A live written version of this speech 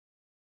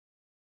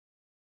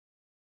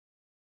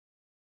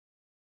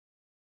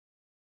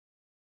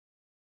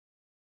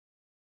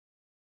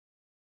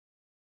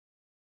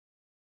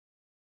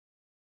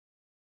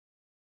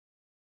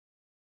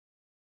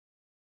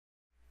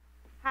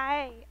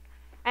Hi,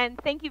 and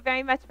thank you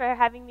very much for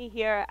having me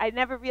here. I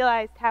never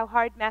realized how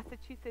hard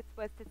Massachusetts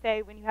was to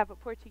say when you have a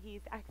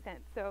Portuguese accent,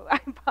 so I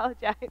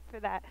apologize for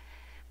that.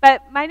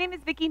 But my name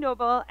is Vicki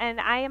Noble, and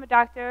I am a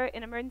doctor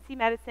in emergency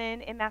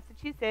medicine in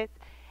Massachusetts,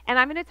 and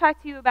I'm going to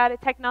talk to you about a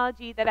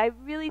technology that I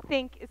really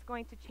think is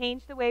going to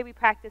change the way we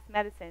practice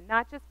medicine,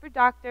 not just for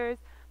doctors,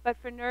 but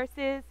for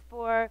nurses,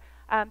 for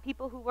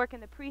people who work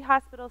in the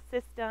pre-hospital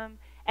system,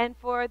 and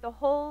for the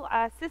whole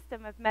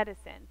system of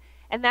medicine,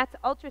 and that's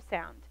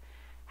ultrasound.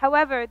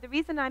 However, the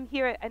reason I'm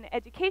here at an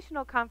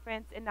educational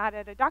conference and not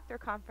at a doctor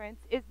conference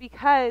is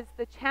because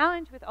the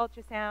challenge with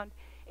ultrasound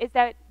is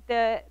that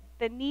the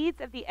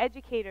needs of the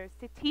educators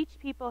to teach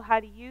people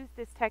how to use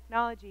this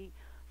technology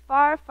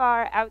far,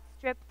 far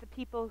outstrip the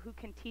people who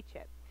can teach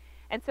it.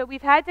 And so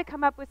we've had to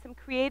come up with some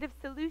creative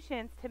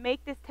solutions to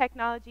make this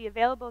technology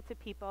available to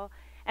people.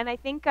 And I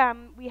think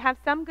we have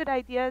some good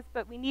ideas,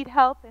 but we need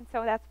help, and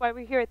so that's why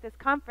we're here at this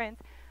conference,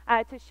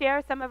 to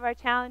share some of our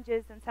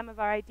challenges and some of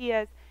our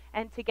ideas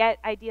and to get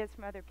ideas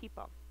from other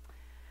people.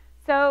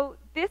 So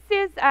this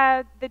is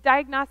the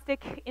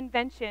diagnostic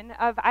invention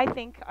of, I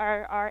think,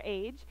 our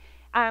age.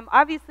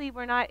 Obviously,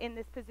 we're not in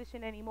this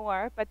position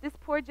anymore, but this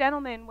poor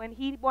gentleman, when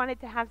he wanted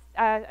to have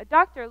a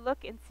doctor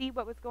look and see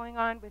what was going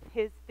on with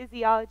his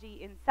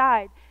physiology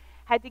inside,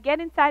 had to get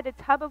inside a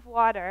tub of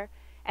water,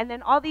 and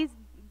then all these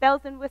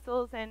bells and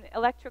whistles and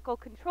electrical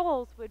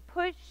controls would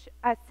push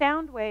a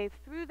sound wave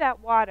through that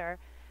water,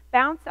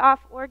 bounce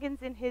off organs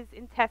in his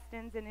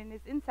intestines and in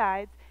his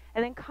insides,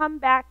 and then come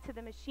back to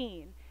the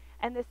machine.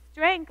 And the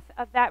strength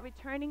of that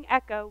returning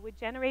echo would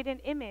generate an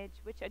image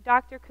which a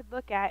doctor could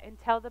look at and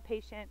tell the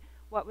patient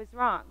what was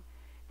wrong.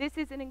 This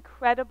is an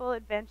incredible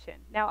invention.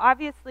 Now,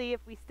 obviously, if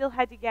we still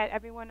had to get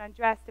everyone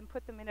undressed and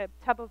put them in a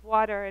tub of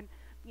water and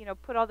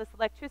put all this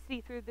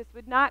electricity through, this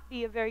would not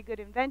be a very good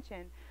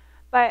invention.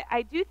 But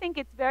I do think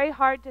it's very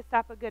hard to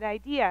stop a good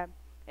idea.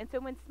 And so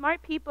when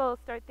smart people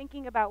start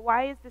thinking about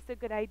why is this a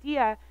good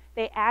idea,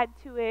 they add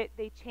to it,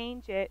 they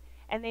change it,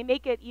 and they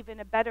make it even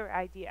a better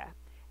idea.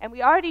 And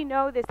we already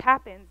know this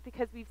happens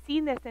because we've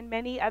seen this in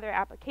many other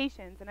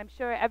applications, and I'm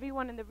sure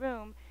everyone in the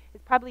room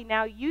is probably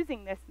now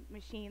using this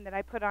machine that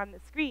I put on the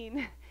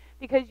screen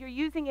because you're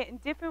using it in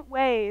different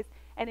ways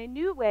and in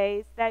new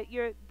ways that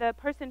the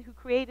person who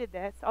created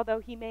this, although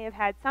he may have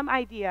had some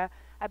idea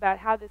about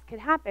how this could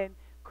happen,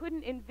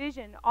 couldn't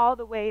envision all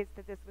the ways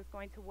that this was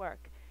going to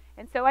work.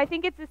 And so I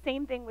think it's the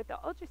same thing with the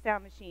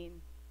ultrasound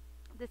machine.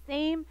 The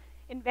same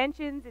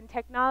inventions and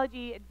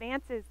technology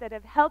advances that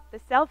have helped the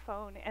cell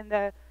phone and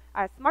the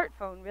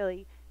smartphone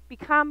really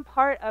become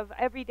part of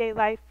everyday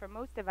life for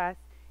most of us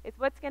is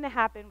what's going to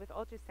happen with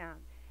ultrasound.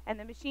 And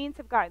the machines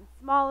have gotten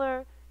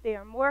smaller, they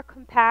are more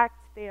compact,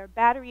 they are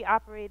battery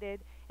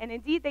operated, and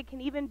indeed they can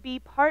even be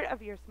part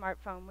of your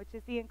smartphone, which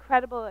is the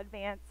incredible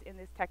advance in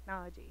this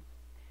technology.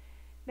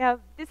 Now,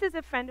 this is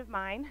a friend of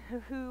mine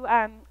who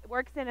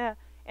works in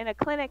a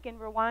clinic in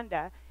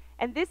Rwanda,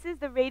 and this is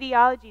the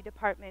radiology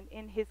department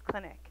in his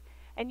clinic.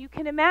 And you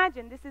can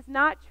imagine this is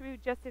not true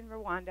just in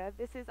Rwanda.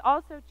 This is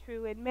also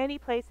true in many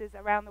places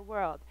around the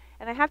world.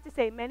 And I have to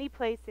say many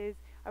places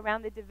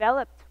around the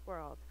developed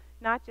world,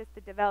 not just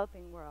the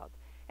developing world.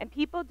 And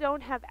people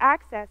don't have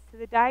access to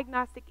the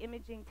diagnostic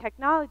imaging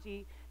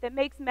technology that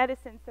makes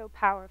medicine so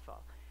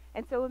powerful.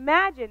 And so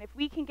imagine if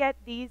we can get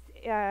these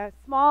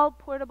small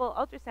portable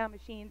ultrasound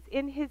machines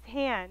in his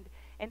hand,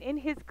 and in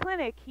his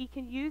clinic he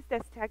can use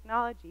this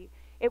technology.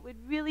 It would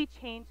really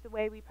change the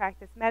way we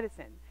practice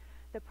medicine.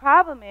 The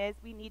problem is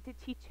we need to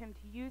teach him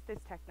to use this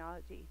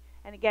technology.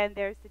 And again,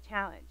 there's the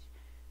challenge.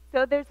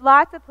 So there's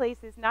lots of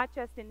places, not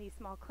just in these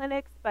small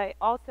clinics, but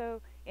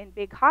also in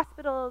big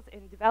hospitals,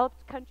 in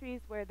developed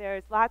countries where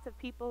there's lots of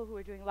people who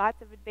are doing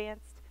lots of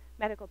advanced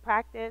medical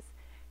practice,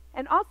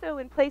 and also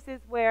in places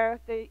where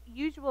the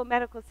usual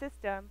medical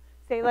system,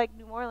 say like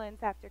New Orleans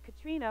after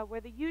Katrina,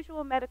 where the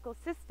usual medical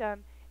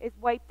system is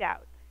wiped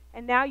out.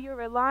 And now you're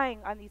relying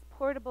on these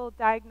portable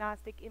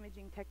diagnostic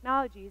imaging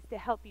technologies to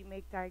help you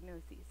make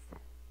diagnoses.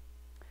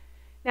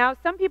 Now,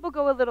 some people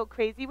go a little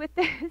crazy with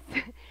this,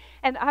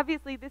 and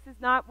obviously this is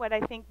not what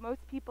I think most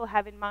people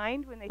have in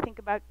mind when they think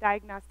about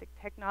diagnostic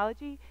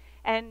technology.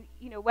 And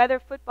whether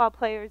football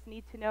players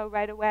need to know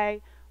right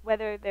away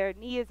whether their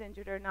knee is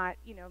injured or not,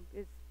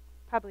 is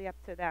probably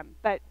up to them.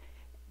 But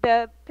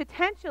the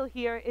potential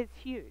here is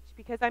huge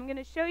because I'm going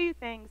to show you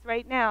things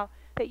right now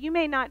that you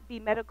may not be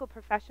medical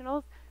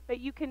professionals, but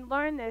you can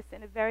learn this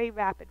in a very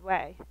rapid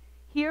way.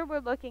 Here we're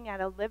looking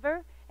at a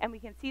liver, and we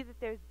can see that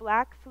there's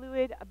black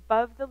fluid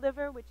above the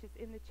liver, which is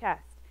in the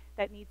chest,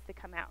 that needs to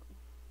come out.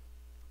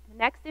 The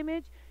next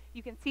image,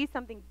 you can see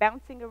something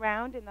bouncing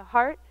around in the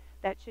heart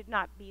that should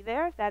not be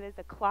there. That is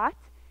a clot,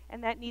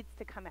 and that needs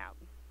to come out.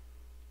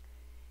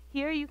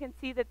 Here you can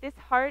see that this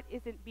heart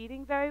isn't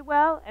beating very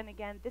well, and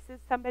again, this is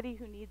somebody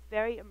who needs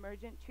very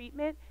emergent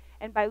treatment.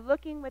 And by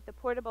looking with the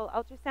portable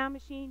ultrasound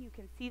machine, you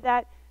can see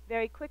that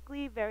very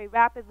quickly, very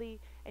rapidly,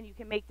 and you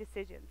can make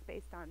decisions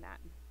based on that.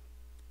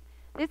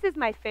 This is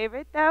my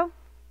favorite, though.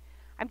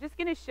 I'm just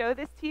going to show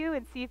this to you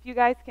and see if you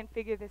guys can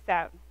figure this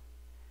out.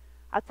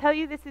 I'll tell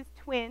you this is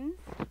twins,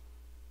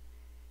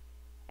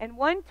 And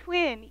one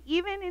twin,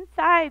 even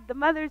inside the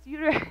mother's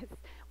uterus,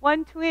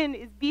 one twin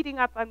is beating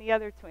up on the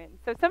other twin.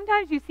 So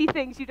sometimes you see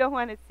things you don't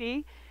want to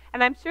see.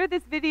 And I'm sure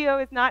this video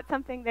is not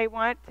something they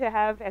want to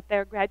have at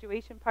their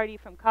graduation party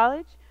from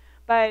college,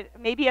 but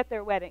maybe at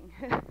their wedding.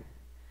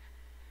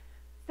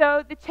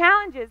 So the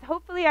challenge is,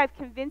 hopefully I've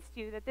convinced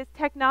you that this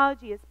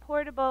technology is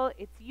portable,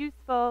 it's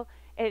useful,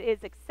 it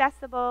is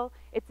accessible,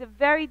 it's a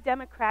very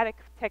democratic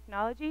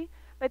technology,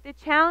 but the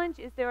challenge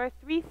is there are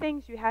 3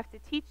 things you have to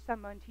teach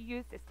someone to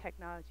use this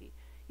technology.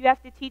 You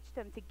have to teach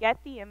them to get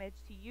the image,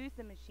 to use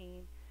the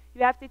machine.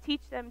 You have to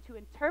teach them to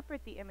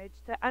interpret the image,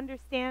 to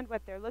understand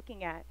what they're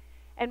looking at.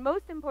 And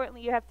most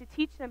importantly, you have to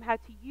teach them how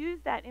to use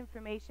that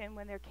information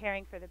when they're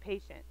caring for the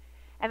patient.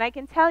 And I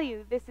can tell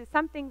you, this is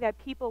something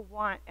that people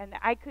want, and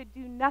I could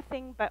do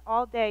nothing but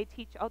all day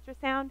teach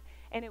ultrasound,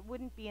 and it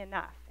wouldn't be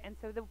enough. And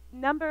so the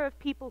number of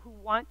people who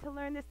want to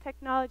learn this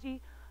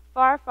technology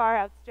far, far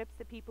outstrips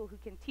the people who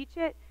can teach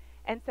it,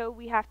 and so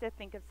we have to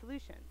think of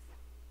solutions.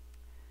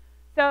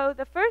 So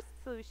the first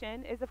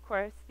solution is, of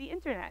course, the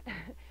internet.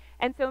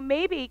 And so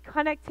maybe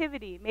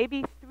connectivity,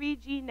 maybe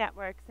 3G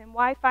networks and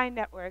Wi-Fi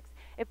networks,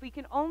 if we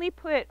can only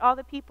put all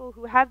the people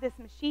who have this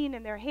machine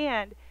in their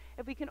hand,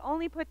 if we can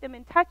only put them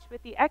in touch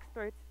with the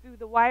experts through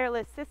the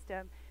wireless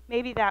system,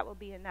 maybe that will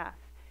be enough.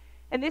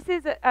 And this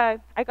is, I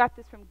got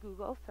this from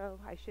Google, so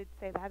I should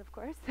say that, of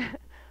course.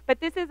 But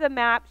this is a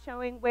map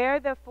showing where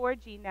the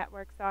 4G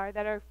networks are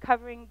that are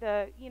covering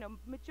the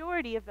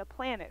majority of the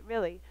planet,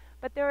 really.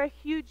 But there are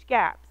huge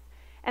gaps.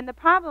 And the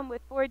problem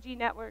with 4G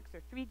networks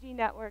or 3G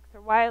networks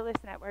or wireless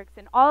networks,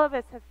 and all of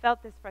us have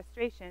felt this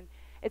frustration,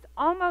 is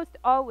almost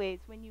always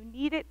when you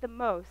need it the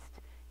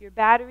most, your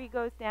battery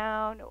goes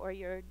down or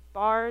your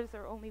bars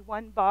are only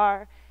 1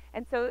 bar.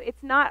 And so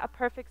it's not a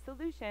perfect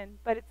solution,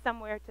 but it's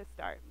somewhere to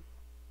start.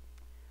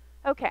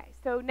 Okay,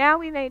 so now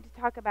we need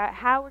to talk about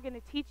how we're going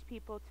to teach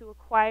people to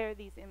acquire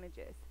these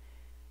images.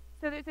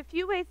 So there's a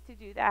few ways to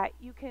do that.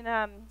 You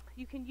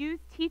can use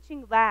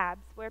teaching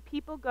labs where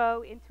people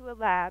go into a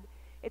lab.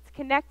 It's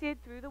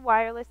connected through the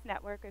wireless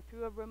network or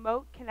through a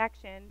remote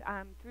connection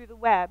through the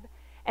web,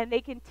 and they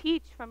can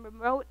teach from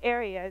remote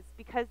areas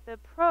because the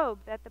probe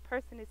that the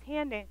person is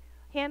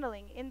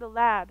handling in the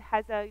lab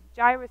has a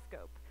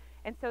gyroscope.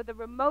 And so the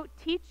remote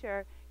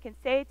teacher can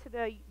say to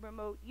the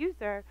remote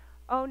user,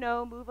 oh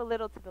no, move a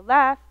little to the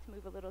left,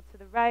 move a little to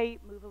the right,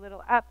 move a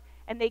little up,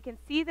 and they can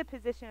see the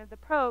position of the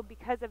probe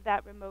because of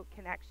that remote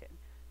connection.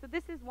 So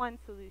this is one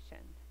solution.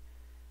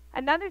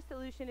 Another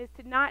solution is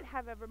to not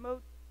have a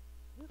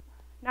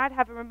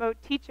remote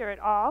teacher at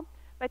all,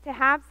 but to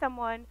have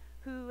someone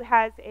who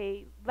has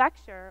a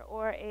lecture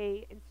or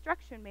a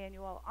instruction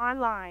manual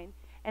online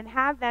and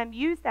have them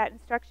use that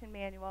instruction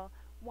manual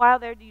while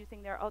they're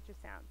using their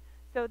ultrasound.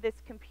 So this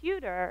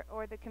computer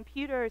or the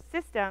computer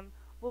system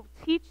will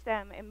teach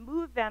them and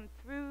move them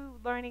through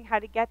learning how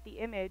to get the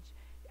image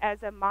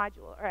as a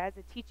module or as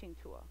a teaching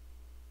tool.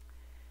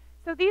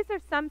 So these are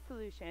some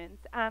solutions.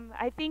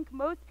 I think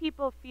most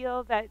people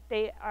feel that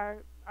they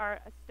are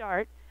a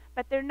start,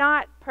 but they're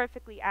not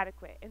perfectly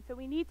adequate. And so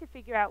we need to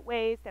figure out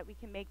ways that we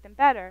can make them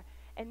better.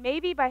 And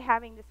maybe by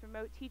having this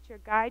remote teacher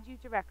guide you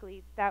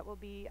directly, that will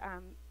be,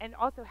 and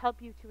also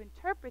help you to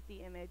interpret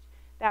the image,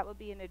 that will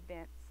be an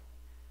advance.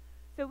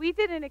 So we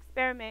did an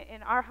experiment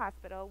in our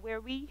hospital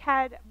where we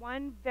had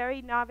one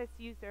very novice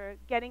user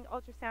getting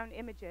ultrasound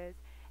images,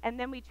 and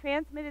then we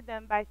transmitted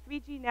them by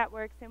 3G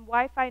networks and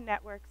Wi-Fi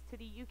networks to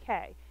the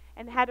UK,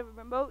 and had a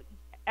remote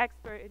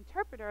expert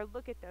interpreter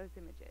look at those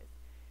images.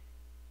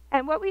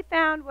 And what we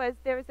found was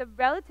there was a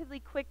relatively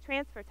quick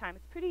transfer time.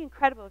 It's pretty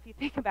incredible if you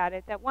think about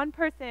it, that one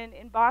person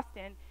in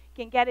Boston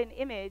can get an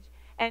image,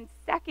 and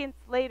seconds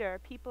later,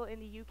 people in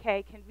the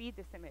UK can read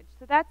this image.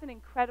 So that's an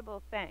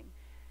incredible thing.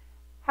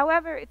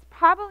 However, it's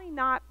probably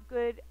not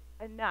good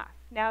enough.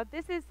 Now,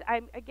 this is,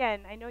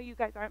 again, I know you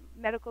guys aren't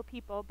medical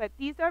people, but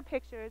these are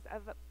pictures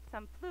of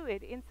some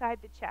fluid inside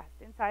the chest,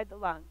 inside the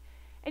lung.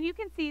 And you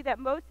can see that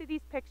most of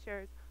these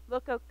pictures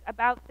look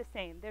about the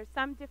same. There's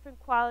some different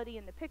quality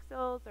in the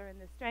pixels or in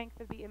the strength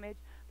of the image,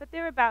 but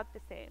they're about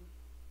the same.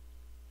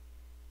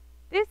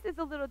 This is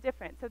a little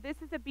different. So this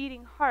is a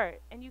beating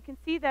heart, and you can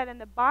see that in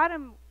the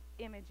bottom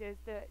images,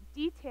 the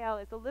detail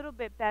is a little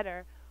bit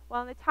better,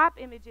 while in the top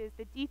images,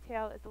 the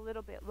detail is a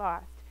little bit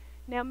lost.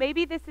 Now,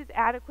 maybe this is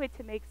adequate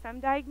to make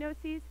some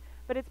diagnoses,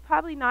 but it's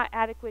probably not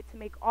adequate to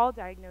make all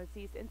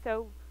diagnoses, and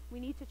so we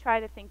need to try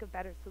to think of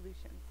better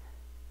solutions.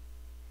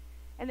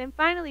 And then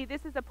finally,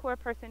 this is a poor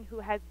person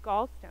who has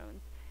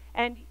gallstones.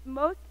 And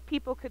most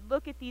people could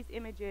look at these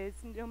images,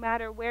 no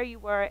matter where you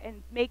were,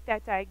 and make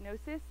that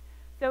diagnosis.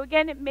 So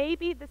again, it may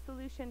be the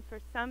solution for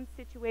some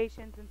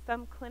situations and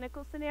some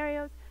clinical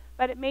scenarios,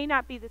 but it may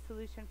not be the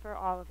solution for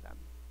all of them.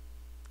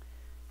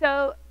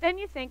 So then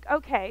you think,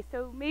 okay,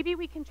 so maybe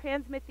we can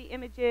transmit the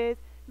images,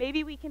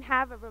 maybe we can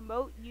have a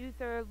remote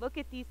user look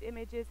at these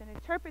images and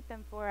interpret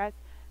them for us,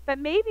 but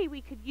maybe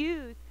we could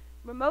use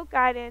remote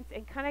guidance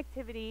and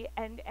connectivity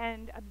and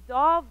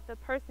absolve the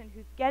person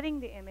who's getting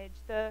the image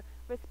the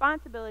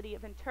responsibility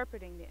of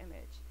interpreting the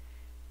image.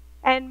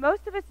 And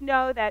most of us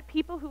know that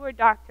people who are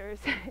doctors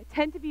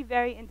tend to be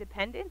very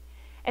independent,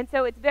 and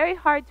so it's very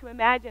hard to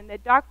imagine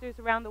that doctors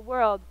around the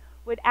world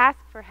would ask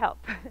for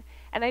help.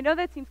 And I know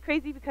that seems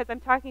crazy because I'm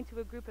talking to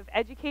a group of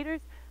educators,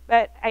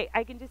 but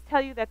I can just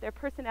tell you that their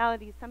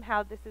personalities,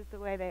 somehow this is the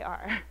way they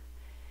are.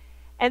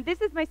 And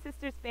this is my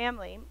sister's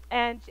family,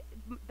 and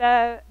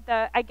I'm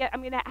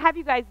going to have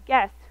you guys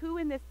guess who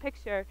in this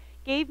picture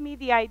gave me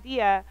the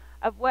idea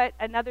of what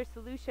another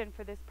solution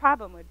for this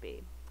problem would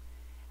be.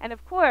 And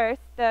of course,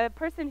 the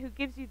person who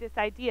gives you this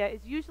idea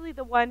is usually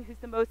the one who's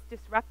the most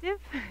disruptive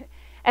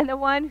and the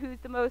one who's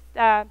the most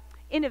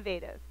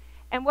innovative.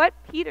 And what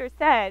Peter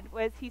said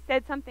was, he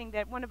said something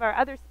that one of our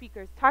other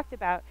speakers talked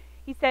about.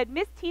 He said,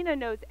 Miss Tina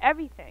knows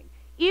everything.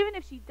 Even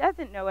if she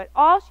doesn't know it,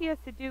 all she has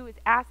to do is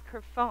ask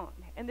her phone.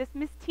 And this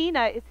Miss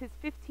Tina is his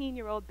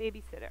 15-year-old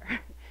babysitter.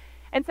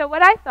 And so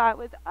what I thought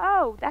was,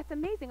 oh, that's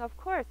amazing. Of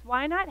course,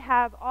 why not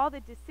have all the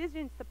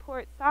decision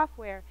support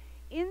software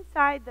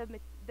inside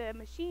the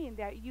machine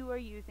that you are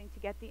using to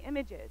get the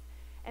images?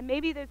 And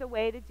maybe there's a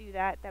way to do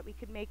that we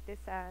could make this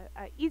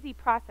an easy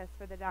process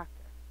for the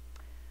doctor.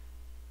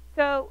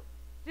 So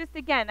just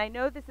again, I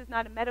know this is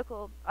not a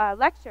medical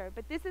lecture,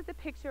 but this is a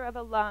picture of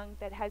a lung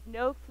that has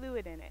no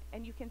fluid in it.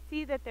 And you can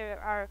see that there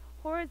are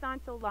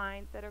horizontal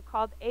lines that are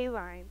called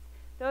A-lines.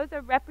 Those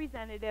are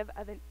representative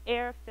of an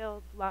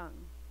air-filled lung.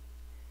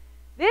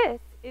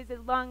 This is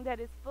a lung that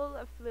is full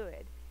of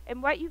fluid.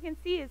 And what you can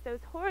see is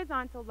those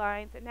horizontal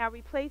lines are now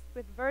replaced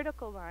with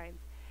vertical lines.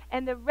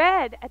 And the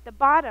red at the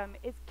bottom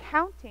is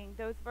counting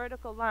those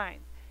vertical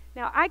lines.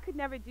 Now, I could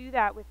never do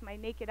that with my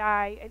naked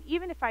eye. And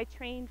even if I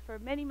trained for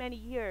many, many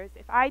years,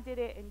 if I did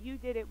it and you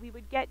did it, we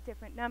would get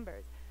different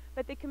numbers.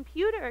 But the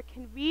computer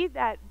can read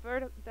that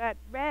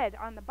red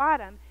on the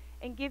bottom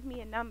and give me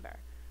a number.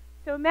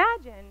 So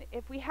imagine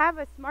if we have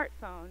a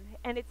smartphone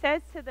and it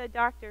says to the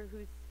doctor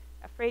who's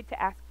afraid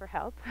to ask for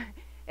help,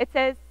 it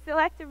says,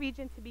 select a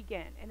region to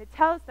begin. And it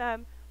tells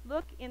them,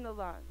 look in the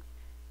lungs.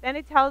 Then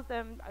it tells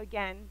them,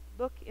 again,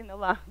 look in the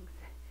lungs.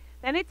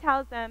 Then it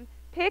tells them,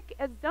 pick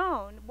a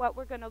zone, what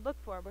we're going to look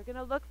for. We're going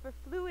to look for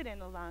fluid in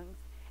the lungs.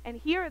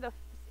 And here are the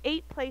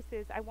 8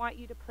 places I want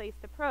you to place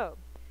the probe.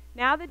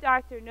 Now the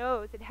doctor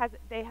knows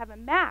they have a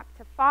map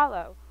to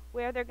follow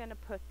where they're going to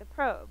put the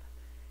probe.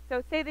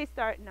 So say they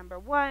start at number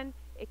 1,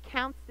 it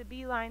counts the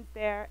B lines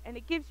there, and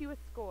it gives you a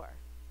score.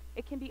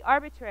 It can be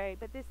arbitrary,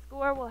 but this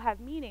score will have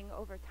meaning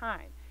over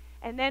time.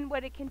 And then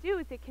what it can do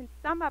is it can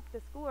sum up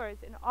the scores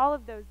in all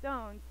of those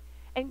zones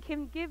and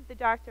can give the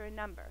doctor a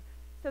number.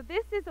 So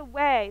this is a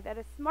way that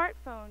a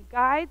smartphone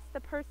guides the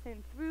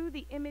person through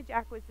the image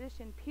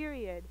acquisition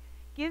period,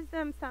 gives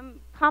them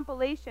some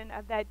compilation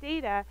of that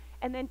data,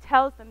 and then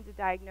tells them the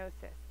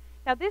diagnosis.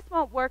 Now this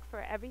won't work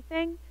for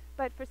everything,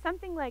 but for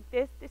something like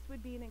this, this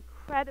would be an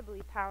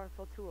incredibly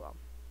powerful tool.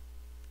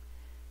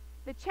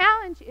 The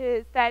challenge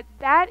is that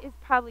that is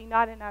probably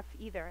not enough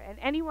either. And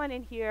anyone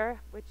in here,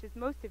 which is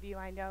most of you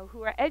I know,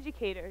 who are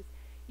educators,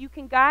 you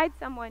can guide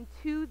someone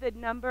to the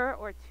number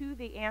or to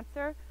the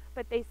answer,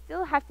 but they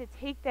still have to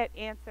take that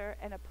answer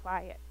and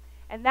apply it.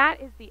 And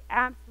that is the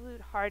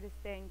absolute hardest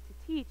thing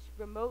to teach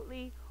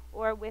remotely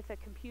or with a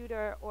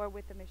computer or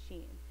with a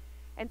machine.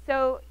 And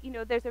so,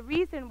 there's a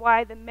reason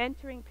why the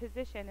mentoring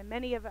position, and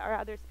many of our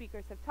other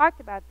speakers have talked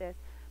about this,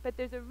 but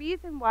there's a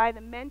reason why the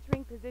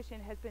mentoring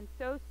position has been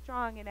so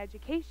strong in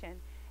education,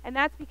 and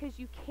that's because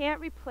you can't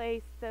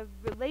replace the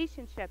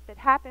relationship that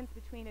happens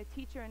between a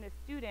teacher and a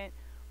student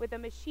with a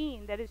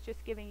machine that is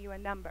just giving you a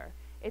number.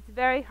 It's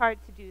very hard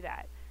to do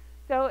that.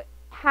 So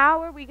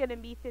how are we going to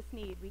meet this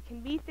need? We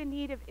can meet the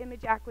need of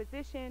image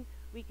acquisition.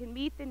 We can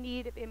meet the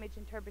need of image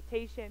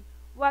interpretation.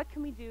 What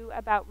can we do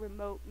about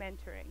remote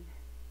mentoring?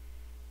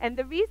 And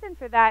the reason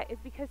for that is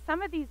because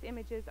some of these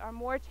images are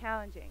more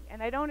challenging.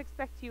 And I don't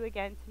expect you,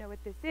 again, to know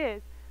what this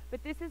is,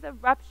 but this is a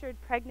ruptured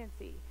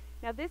pregnancy.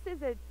 Now, this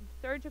is a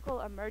surgical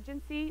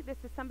emergency. This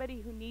is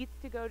somebody who needs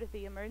to go to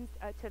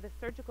the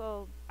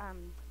surgical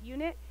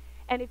unit.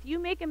 And if you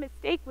make a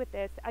mistake with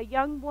this, a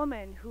young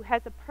woman who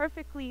has a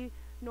perfectly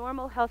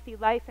normal, healthy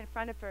life in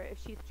front of her, if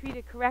she's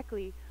treated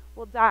correctly,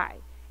 will die.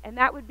 And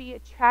that would be a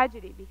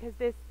tragedy because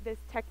this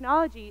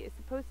technology is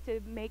supposed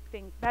to make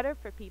things better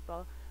for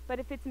people. But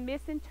if it's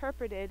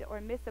misinterpreted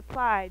or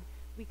misapplied,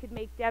 we could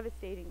make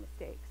devastating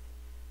mistakes.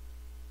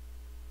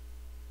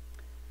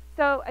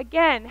 So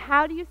again,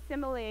 how do you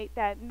simulate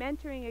that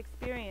mentoring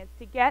experience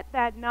to get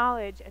that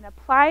knowledge and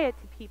apply it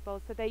to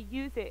people so they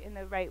use it in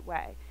the right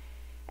way?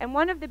 And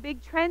one of the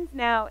big trends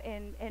now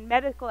in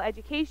medical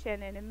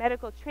education and in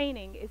medical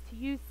training is to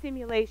use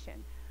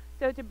simulation.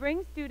 So to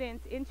bring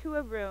students into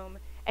a room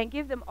and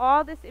give them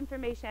all this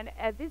information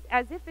as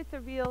if it's a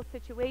real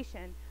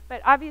situation,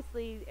 but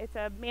obviously it's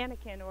a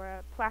mannequin or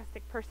a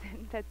plastic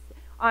person that's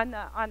on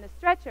the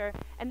stretcher,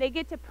 and they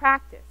get to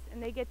practice.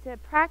 And they get to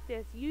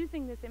practice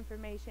using this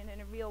information in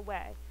a real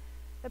way.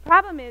 The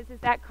problem is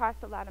that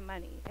costs a lot of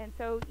money. And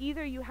so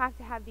either you have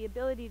to have the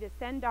ability to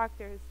send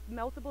doctors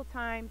multiple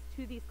times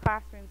to these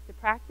classrooms to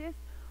practice,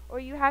 or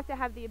you have to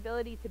have the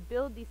ability to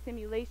build these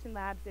simulation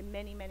labs in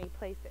many, many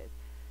places.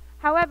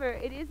 However,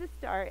 it is a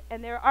start,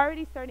 and they're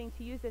already starting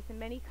to use this in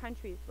many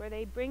countries where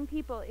they bring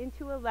people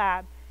into a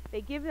lab,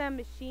 they give them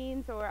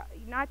machines, or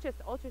not just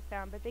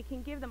ultrasound, but they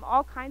can give them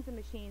all kinds of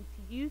machines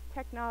to use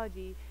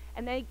technology,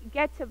 and they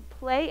get to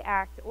play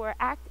act or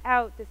act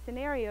out the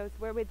scenarios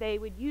where they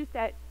would use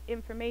that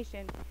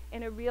information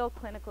in a real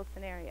clinical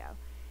scenario.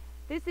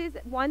 This is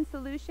one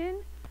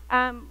solution.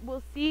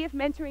 We'll see if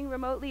mentoring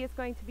remotely is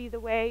going to be the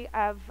way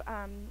of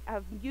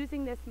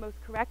using this most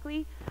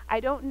correctly. I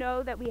don't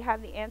know that we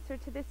have the answer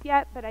to this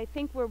yet, but I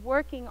think we're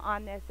working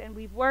on this, and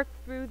we've worked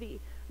through the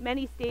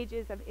many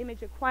stages of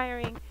image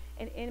acquiring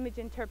and image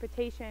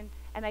interpretation,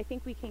 and I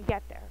think we can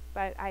get there,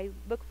 but I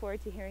look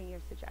forward to hearing your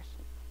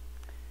suggestions.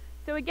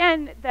 So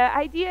again, the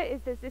idea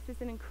is that this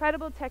is an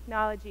incredible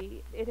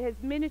technology. It has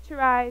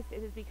miniaturized,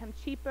 it has become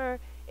cheaper,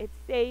 it's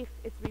safe,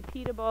 it's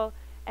repeatable,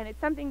 and it's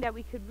something that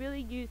we could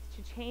really use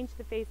to change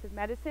the face of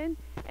medicine.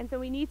 And so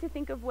we need to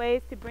think of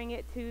ways to bring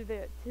it to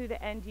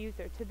the end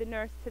user, to the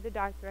nurse, to the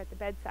doctor at the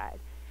bedside.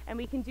 And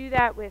we can do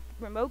that with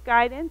remote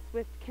guidance,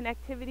 with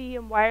connectivity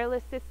and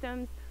wireless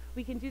systems.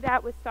 We can do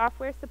that with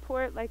software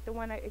support, like the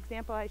one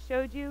example I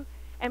showed you.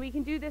 And we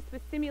can do this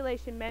with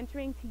simulation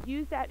mentoring to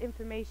use that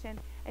information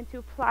and to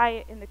apply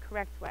it in the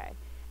correct way.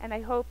 And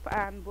I hope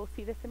we'll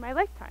see this in my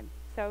lifetime.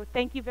 So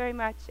thank you very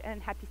much,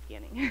 and happy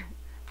scanning.